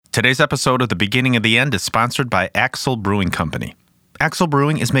Today's episode of The Beginning of the End is sponsored by Axel Brewing Company. Axel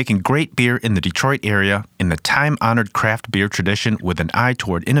Brewing is making great beer in the Detroit area in the time-honored craft beer tradition with an eye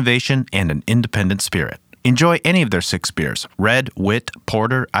toward innovation and an independent spirit. Enjoy any of their 6 beers: Red, Wit,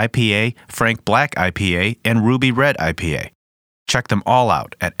 Porter, IPA, Frank Black IPA, and Ruby Red IPA. Check them all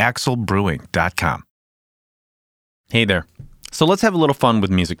out at axelbrewing.com. Hey there. So let's have a little fun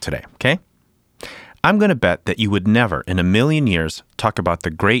with music today, okay? I'm going to bet that you would never in a million years talk about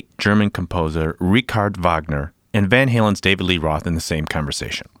the great German composer Richard Wagner and Van Halen's David Lee Roth in the same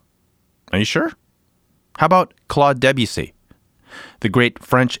conversation. Are you sure? How about Claude Debussy, the great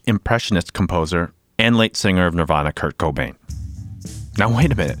French Impressionist composer and late singer of Nirvana, Kurt Cobain? Now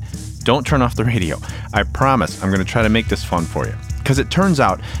wait a minute. Don't turn off the radio. I promise I'm going to try to make this fun for you. Because it turns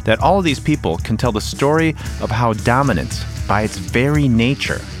out that all of these people can tell the story of how dominance, by its very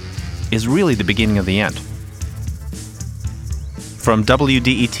nature, is really the beginning of the end. From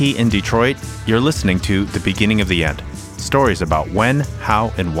WDET in Detroit, you're listening to The Beginning of the End. Stories about when,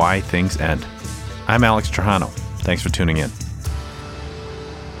 how, and why things end. I'm Alex Trajano. Thanks for tuning in.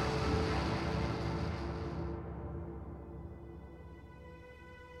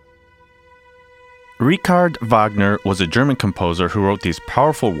 Richard Wagner was a German composer who wrote these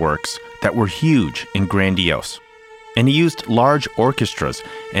powerful works that were huge and grandiose. And he used large orchestras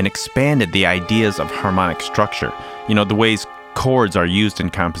and expanded the ideas of harmonic structure, the ways chords are used in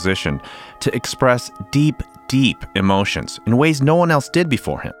composition, to express deep, deep emotions in ways no one else did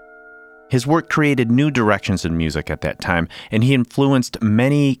before him. His work created new directions in music at that time, and he influenced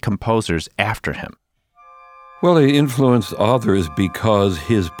many composers after him. Well, he influenced others because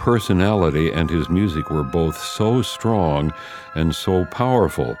his personality and his music were both so strong and so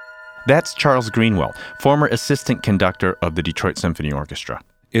powerful. That's Charles Greenwell, former assistant conductor of the Detroit Symphony Orchestra.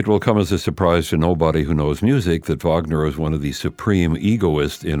 It will come as a surprise to nobody who knows music that Wagner is one of the supreme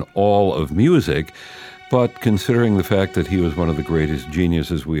egoists in all of music, but considering the fact that he was one of the greatest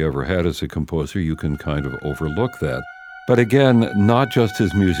geniuses we ever had as a composer, you can kind of overlook that. But again, not just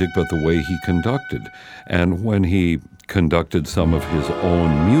his music, but the way he conducted. And when he conducted some of his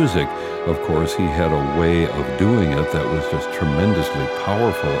own music, of course, he had a way of doing it that was just tremendously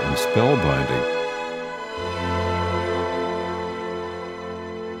powerful and spellbinding.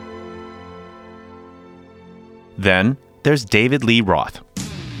 Then there's David Lee Roth.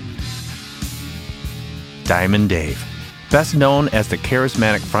 Diamond Dave, best known as the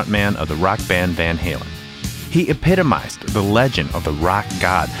charismatic frontman of the rock band Van Halen. He epitomized the legend of the rock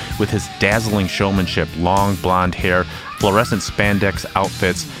god with his dazzling showmanship, long blonde hair, fluorescent spandex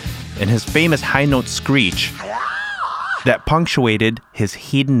outfits, and his famous high-note screech that punctuated his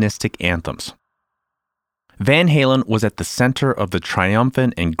hedonistic anthems. Van Halen was at the center of the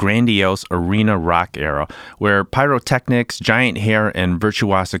triumphant and grandiose arena rock era, where pyrotechnics, giant hair, and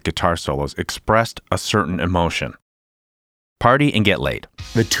virtuosic guitar solos expressed a certain emotion. Party and get laid.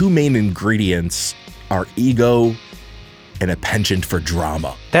 The two main ingredients are ego and a penchant for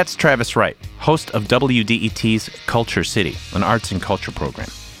drama. That's Travis Wright, host of WDET's Culture City, an arts and culture program.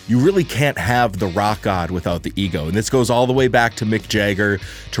 You really can't have the rock god without the ego. And this goes all the way back to Mick Jagger,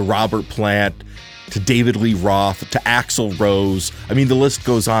 to Robert Plant, to David Lee Roth, to Axl Rose. I mean, the list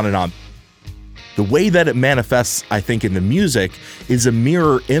goes on and on. The way that it manifests, I think, in the music is a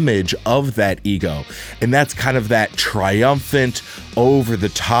mirror image of that ego. And that's kind of that triumphant,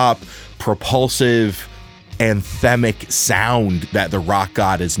 over-the-top, propulsive, anthemic sound that the rock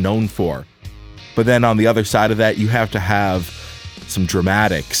god is known for. But then on the other side of that, you have to have some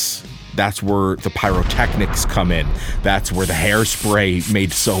dramatics. That's where the pyrotechnics come in. That's where the hairspray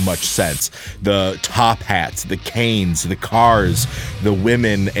made so much sense. The top hats, the canes, the cars, the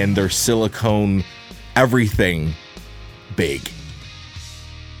women and their silicone, everything big.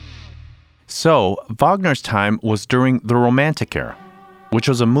 So, Wagner's time was during the Romantic era, which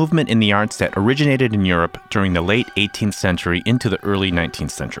was a movement in the arts that originated in Europe during the late 18th century into the early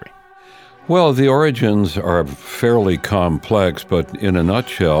 19th century. Well, the origins are fairly complex, but in a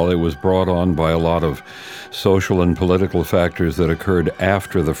nutshell, it was brought on by a lot of social and political factors that occurred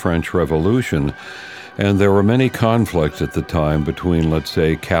after the French Revolution. And there were many conflicts at the time between, let's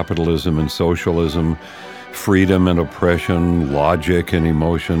say, capitalism and socialism, freedom and oppression, logic and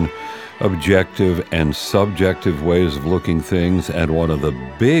emotion, objective and subjective ways of looking things. And one of the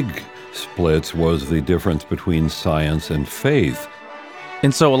big splits was the difference between science and faith.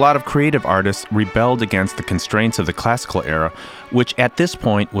 And so a lot of creative artists rebelled against the constraints of the classical era, which at this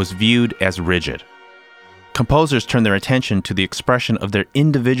point was viewed as rigid. Composers turned their attention to the expression of their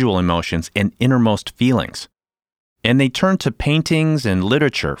individual emotions and innermost feelings. And they turned to paintings and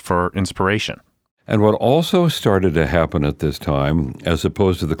literature for inspiration. And what also started to happen at this time, as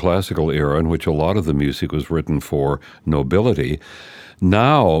opposed to the classical era in which a lot of the music was written for nobility,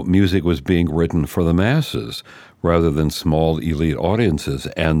 now music was being written for the masses rather than small elite audiences.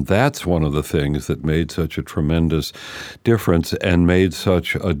 And that's one of the things that made such a tremendous difference and made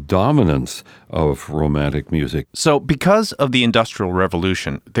such a dominance of romantic music. So because of the Industrial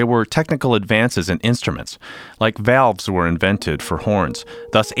Revolution, there were technical advances in instruments, like valves were invented for horns,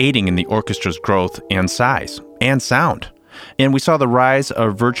 thus aiding in the orchestra's growth and size and sound. And we saw the rise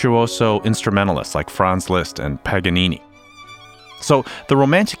of virtuoso instrumentalists like Franz Liszt and Paganini. So the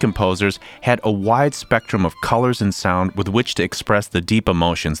Romantic composers had a wide spectrum of colors and sound with which to express the deep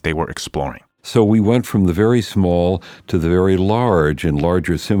emotions they were exploring. So we went from the very small to the very large in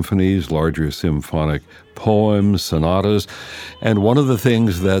larger symphonies, larger symphonic poems, sonatas. And one of the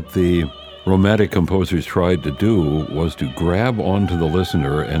things that the Romantic composers tried to do was to grab onto the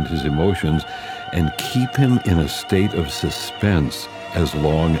listener and his emotions and keep him in a state of suspense as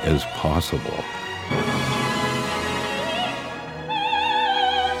long as possible.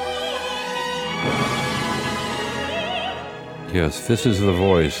 Yes, this is the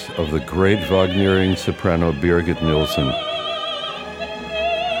voice of the great Wagnerian soprano Birgit Nilsson.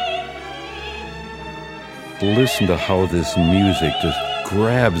 Listen to how this music just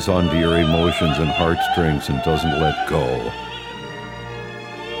grabs onto your emotions and heartstrings and doesn't let go.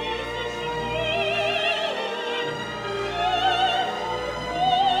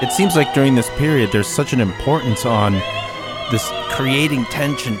 It seems like during this period there's such an importance on this creating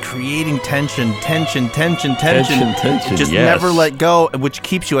tension, tension. Just yes. never let go, which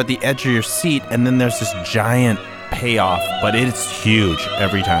keeps you at the edge of your seat, and then there's this giant payoff, but it's huge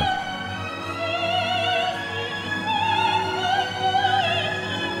every time.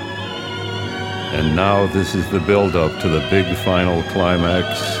 And now this is the build-up to the big final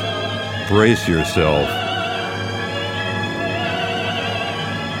climax. Brace yourself.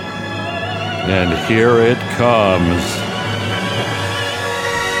 And here it comes.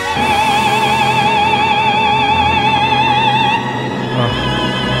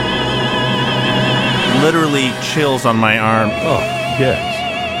 Literally chills on my arm. Oh, yes.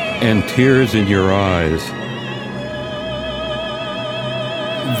 And tears in your eyes.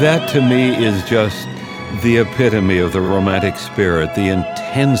 That to me is just the epitome of the romantic spirit, the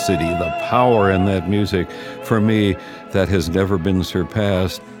intensity, the power in that music. For me, that has never been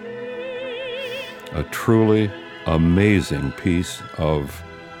surpassed. A truly amazing piece of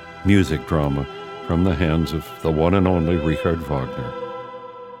music drama from the hands of the one and only Richard Wagner.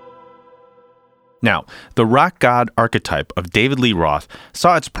 Now, the rock god archetype of David Lee Roth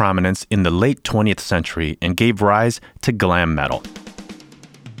saw its prominence in the late 20th century and gave rise to glam metal,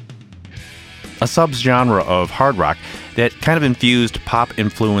 a subgenre of hard rock that kind of infused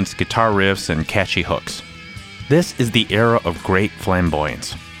pop-influenced guitar riffs and catchy hooks. This is the era of great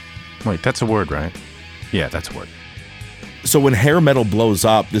flamboyance. Wait, that's a word, right? Yeah, that's a word. So when hair metal blows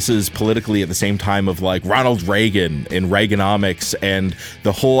up, this is politically at the same time of like Ronald Reagan and Reaganomics and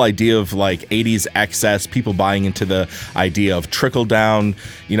the whole idea of like 80s excess, people buying into the idea of trickle down.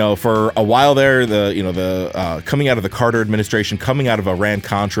 You know, for a while there, the coming out of the Carter administration, coming out of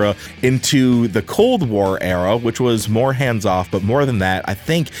Iran-Contra into the Cold War era, which was more hands-off, but more than that, I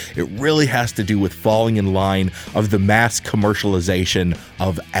think it really has to do with falling in line of the mass commercialization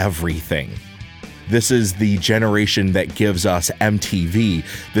of everything. This is the generation that gives us MTV.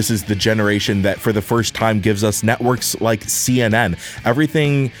 This is the generation that for the first time gives us networks like CNN.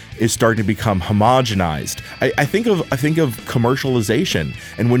 Everything is starting to become homogenized. I think of commercialization,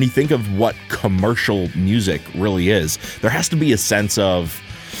 and when you think of what commercial music really is, there has to be a sense of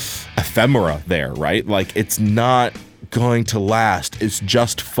ephemera there, right? Like it's not going to last. It's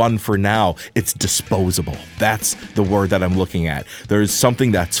just fun for now. It's disposable. That's the word that I'm looking at. There's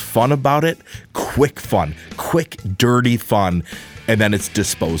something that's fun about it, quick fun, quick, dirty fun, and then it's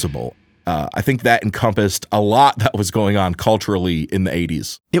disposable. I think that encompassed a lot that was going on culturally in the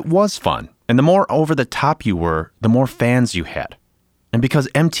 80s. It was fun, and the more over the top you were, the more fans you had. And because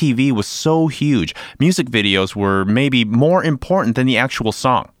MTV was so huge, music videos were maybe more important than the actual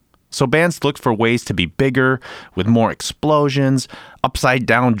song. So bands looked for ways to be bigger, with more explosions,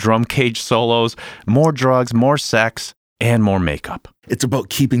 upside-down drum cage solos, more drugs, more sex, and more makeup. It's about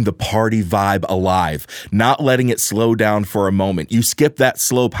keeping the party vibe alive, not letting it slow down for a moment. You skip that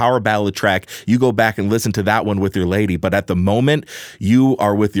slow power ballad track, you go back and listen to that one with your lady, but at the moment, you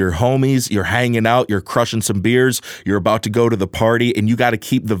are with your homies, you're hanging out, you're crushing some beers, you're about to go to the party, and you got to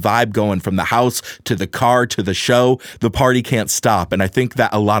keep the vibe going from the house to the car to the show. The party can't stop, and I think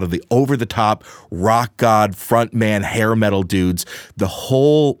that a lot of the over-the-top rock god frontman hair metal dudes, the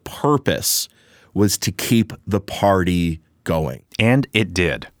whole purpose was to keep the party going. And it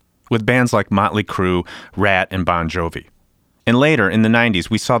did, with bands like Motley Crue, Rat, and Bon Jovi. And later, in the 90s,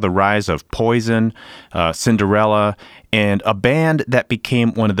 we saw the rise of Poison, Cinderella, and a band that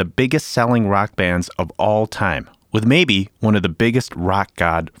became one of the biggest selling rock bands of all time, with maybe one of the biggest rock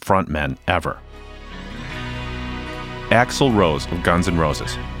god frontmen ever. Axl Rose of Guns N'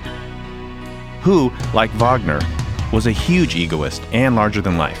 Roses, who, like Wagner, was a huge egoist and larger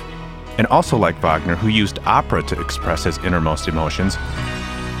than life, and also like Wagner, who used opera to express his innermost emotions.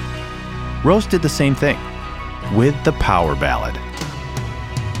 Rose did the same thing with the power ballad.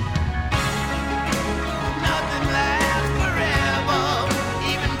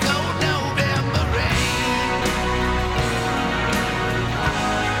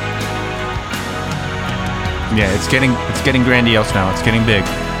 Yeah, it's getting grandiose now. It's getting big.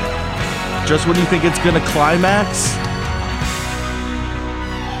 Just when you think it's going to climax,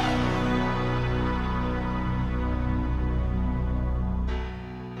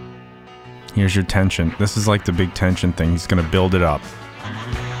 here's your tension. This is like the big tension thing. He's going to build it up.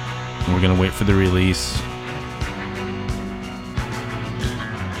 And we're going to wait for the release.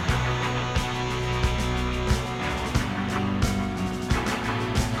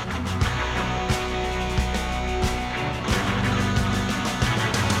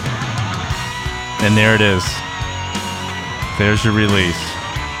 And there it is. There's your release.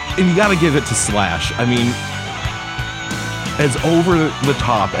 and you got to give it to Slash. I mean, as over the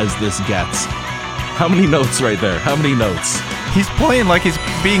top as this gets, how many notes right there? How many notes? He's playing like he's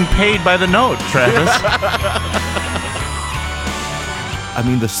being paid by the note, Travis. I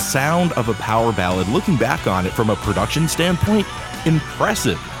mean, the sound of a power ballad, looking back on it from a production standpoint,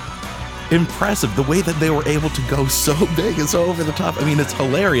 impressive. Impressive. The way that they were able to go so big and so over the top. I mean, it's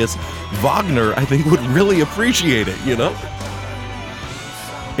hilarious. Wagner, I think, would really appreciate it, you know?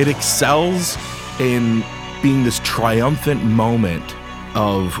 It excels in being this triumphant moment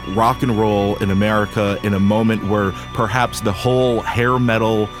of rock and roll in America, in a moment where perhaps the whole hair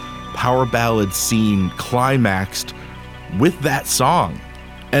metal power ballad scene climaxed with that song.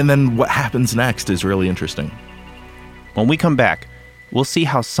 And then what happens next is really interesting. When we come back, we'll see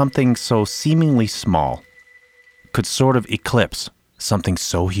how something so seemingly small could sort of eclipse something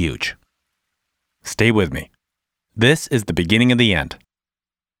so huge. Stay with me. This is the beginning of the end.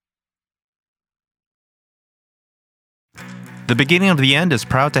 The Beginning of the End is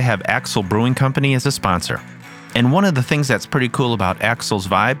proud to have Axl Brewing Company as a sponsor. And one of the things that's pretty cool about Axl's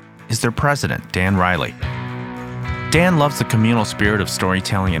vibe is their president, Dan Riley. Dan loves the communal spirit of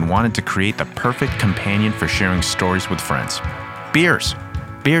storytelling and wanted to create the perfect companion for sharing stories with friends. Beers.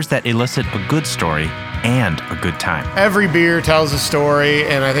 Beers that elicit a good story and a good time. Every beer tells a story,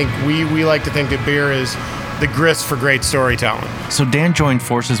 and I think we like to think that beer is the grist for great storytelling. So Dan joined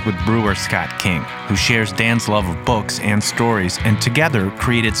forces with brewer Scott King, who shares Dan's love of books and stories, and together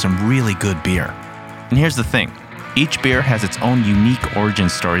created some really good beer. And here's the thing. Each beer has its own unique origin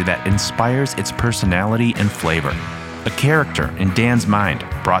story that inspires its personality and flavor. A character in Dan's mind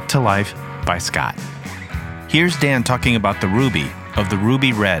brought to life by Scott. Here's Dan talking about the Ruby of the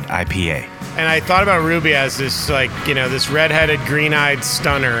Ruby Red IPA. And I thought about Ruby as this, this redheaded, green-eyed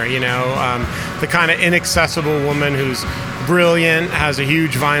stunner, the kind of inaccessible woman who's brilliant, has a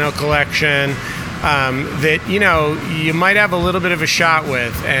huge vinyl collection, that, you might have a little bit of a shot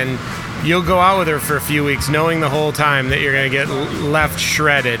with, and you'll go out with her for a few weeks knowing the whole time that you're going to get left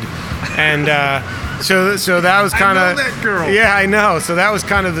shredded. And so that was kind of... I know that girl. Yeah, I know. So that was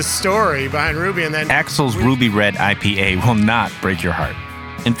kind of the story behind Ruby. And then Axl's Ruby Red IPA will not break your heart.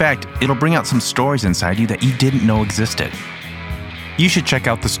 In fact, it'll bring out some stories inside you that you didn't know existed. You should check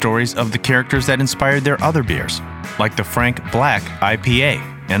out the stories of the characters that inspired their other beers, like the Frank Black IPA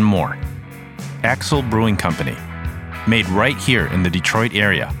and more. Axl Brewing Company, made right here in the Detroit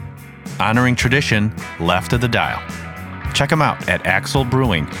area, honoring tradition left of the dial. Check them out at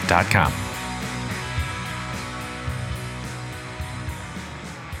axlbrewing.com.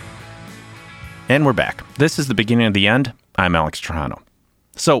 And we're back. This is the beginning of the end. I'm Alex Trajano.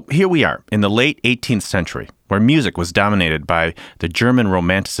 So here we are in the late 18th century, where music was dominated by the German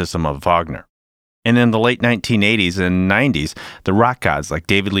romanticism of Wagner. And in the late 1980s and 90s, the rock gods like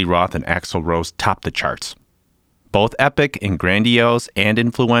David Lee Roth and Axl Rose topped the charts. Both epic and grandiose and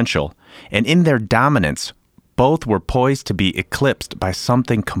influential, and in their dominance, both were poised to be eclipsed by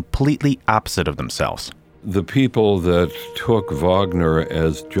something completely opposite of themselves. The people that took Wagner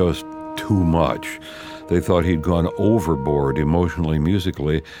as just too much, they thought he'd gone overboard emotionally,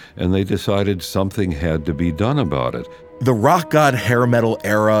 musically, and they decided something had to be done about it. The rock god hair metal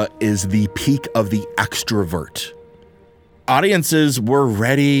era is the peak of the extrovert. audiences were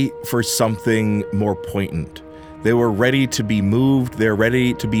ready for something more poignant. They were ready to be moved. They're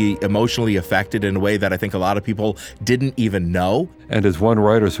ready to be emotionally affected in a way that I think a lot of people didn't even know. And as one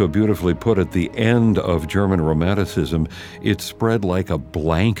writer so beautifully put it, the end of German Romanticism, it spread like a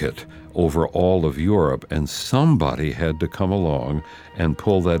blanket over all of Europe, and somebody had to come along and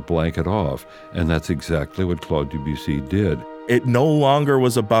pull that blanket off. And that's exactly what Claude Debussy did. It no longer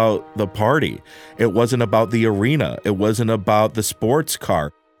was about the party. It wasn't about the arena. It wasn't about the sports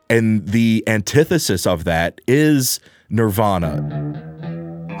car. And the antithesis of that is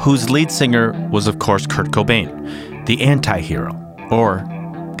Nirvana, whose lead singer was, of course, Kurt Cobain, the anti-hero, or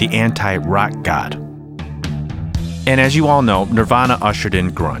the anti-rock god. And as you all know, Nirvana ushered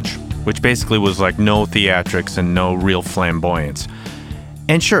in grunge, which basically was like no theatrics and no real flamboyance.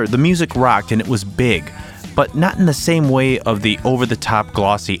 And sure, the music rocked and it was big, but not in the same way of the over-the-top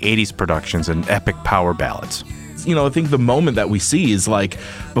glossy 80s productions and epic power ballads. You know, I think the moment that we see is like,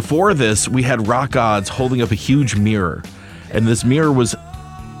 before this, we had rock gods holding up a huge mirror, and this mirror was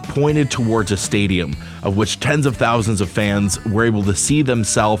pointed towards a stadium of which tens of thousands of fans were able to see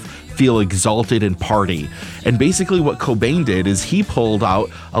themselves feel exalted and party. And basically what Cobain did is he pulled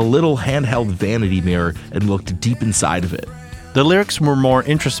out a little handheld vanity mirror and looked deep inside of it. The lyrics were more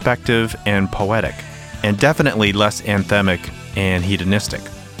introspective and poetic, and definitely less anthemic and hedonistic.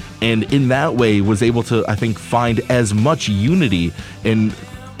 And in that way was able to, I think, find as much unity and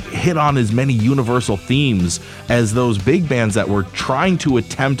hit on as many universal themes as those big bands that were trying to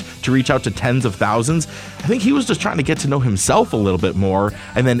attempt to reach out to tens of thousands. I think he was just trying to get to know himself a little bit more,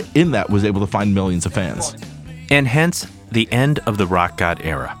 and then in that was able to find millions of fans. And hence, the end of the rock god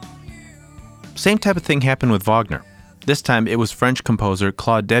era. Same type of thing happened with Wagner. This time it was French composer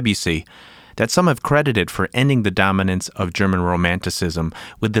Claude Debussy that some have credited for ending the dominance of German Romanticism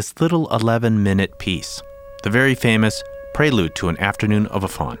with this little 11-minute piece, the very famous Prelude to an Afternoon of a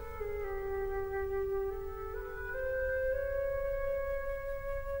Faun.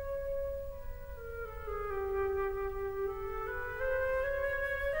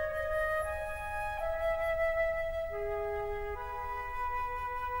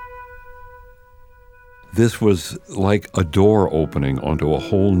 This was like a door opening onto a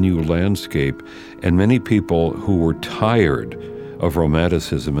whole new landscape, and many people who were tired of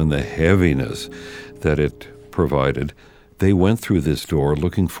Romanticism and the heaviness that it provided, they went through this door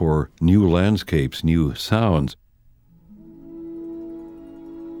looking for new landscapes, new sounds.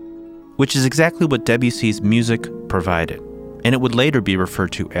 Which is exactly what Debussy's music provided, and it would later be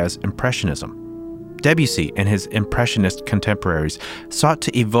referred to as Impressionism. Debussy and his Impressionist contemporaries sought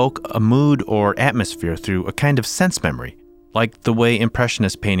to evoke a mood or atmosphere through a kind of sense memory, like the way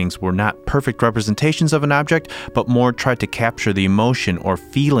Impressionist paintings were not perfect representations of an object, but more tried to capture the emotion or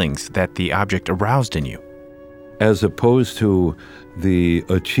feelings that the object aroused in you. As opposed to the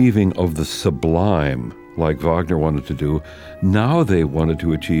achieving of the sublime, like Wagner wanted to do, now they wanted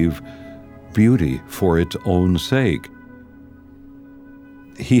to achieve beauty for its own sake.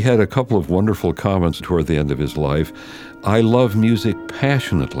 He had a couple of wonderful comments toward the end of his life. I love music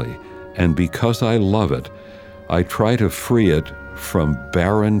passionately, and because I love it, I try to free it from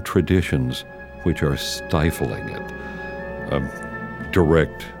barren traditions which are stifling it. A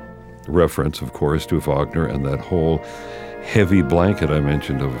direct reference, of course, to Wagner and that whole heavy blanket I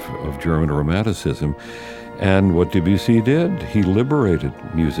mentioned of German Romanticism. And what Debussy did, he liberated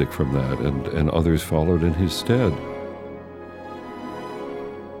music from that, and others followed in his stead.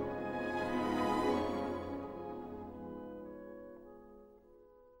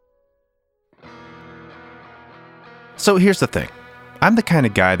 So here's the thing. I'm the kind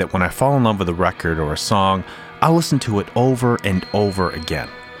of guy that when I fall in love with a record or a song, I'll listen to it over and over again,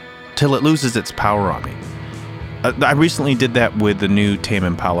 till it loses its power on me. I recently did that with the new Tame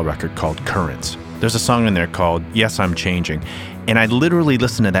Impala record called Currents. There's a song in there called Yes, I'm Changing, and I literally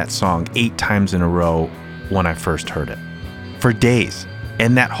listened to that song 8 times in a row when I first heard it, for days.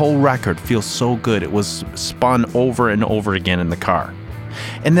 And that whole record feels so good. It was spun over and over again in the car.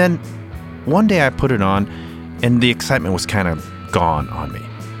 And then one day I put it on, and the excitement was kind of gone on me.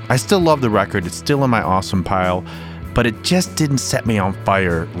 I still love the record, it's still in my awesome pile, but it just didn't set me on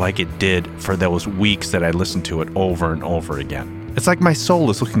fire like it did for those weeks that I listened to it over and over again. It's like my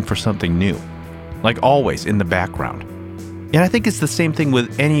soul is looking for something new, like always in the background. And I think it's the same thing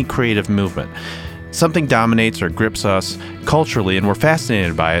with any creative movement. Something dominates or grips us culturally and we're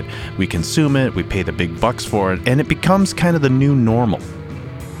fascinated by it, we consume it, we pay the big bucks for it, and it becomes kind of the new normal.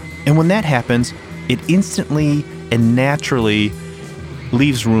 And when that happens, it instantly and naturally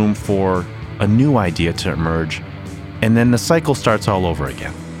leaves room for a new idea to emerge, and then the cycle starts all over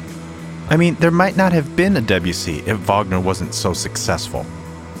again. I mean, there might not have been a Debussy if Wagner wasn't so successful.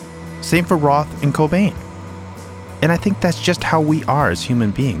 Same for Roth and Cobain. And I think that's just how we are as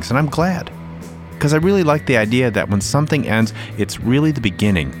human beings, and I'm glad. Because I really like the idea that when something ends, it's really the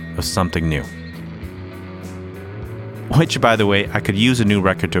beginning of something new. Which, by the way, I could use a new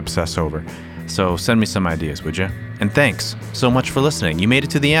record to obsess over. So send me some ideas, would you? And thanks so much for listening. You made it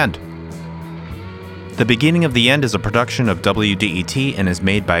to the end. The Beginning of the End is a production of WDET and is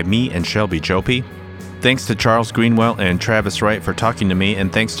made by me and Shelby Jopi. Thanks to Charles Greenwell and Travis Wright for talking to me,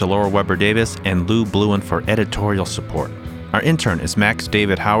 and thanks to Laura Weber Davis and Lou Bluen for editorial support. Our intern is Max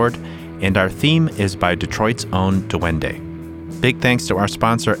David Howard, and our theme is by Detroit's own Duende. Big thanks to our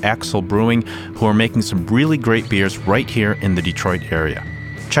sponsor, Axel Brewing, who are making some really great beers right here in the Detroit area.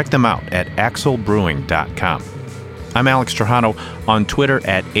 Check them out at axelbrewing.com. I'm Alex Trajano, on Twitter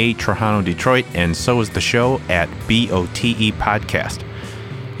at @TrajanoDetroit, and so is the show at BOTE Podcast.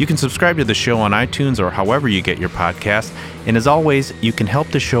 You can subscribe to the show on iTunes or however you get your podcast, and as always, you can help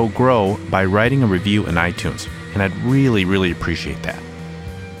the show grow by writing a review in iTunes, and I'd really, really appreciate that.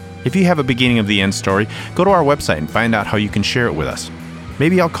 If you have a Beginning of the End story, go to our website and find out how you can share it with us.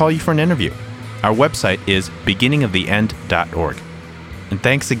 Maybe I'll call you for an interview. Our website is beginningoftheend.org. And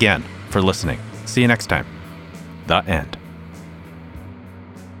thanks again for listening. See you next time. The End.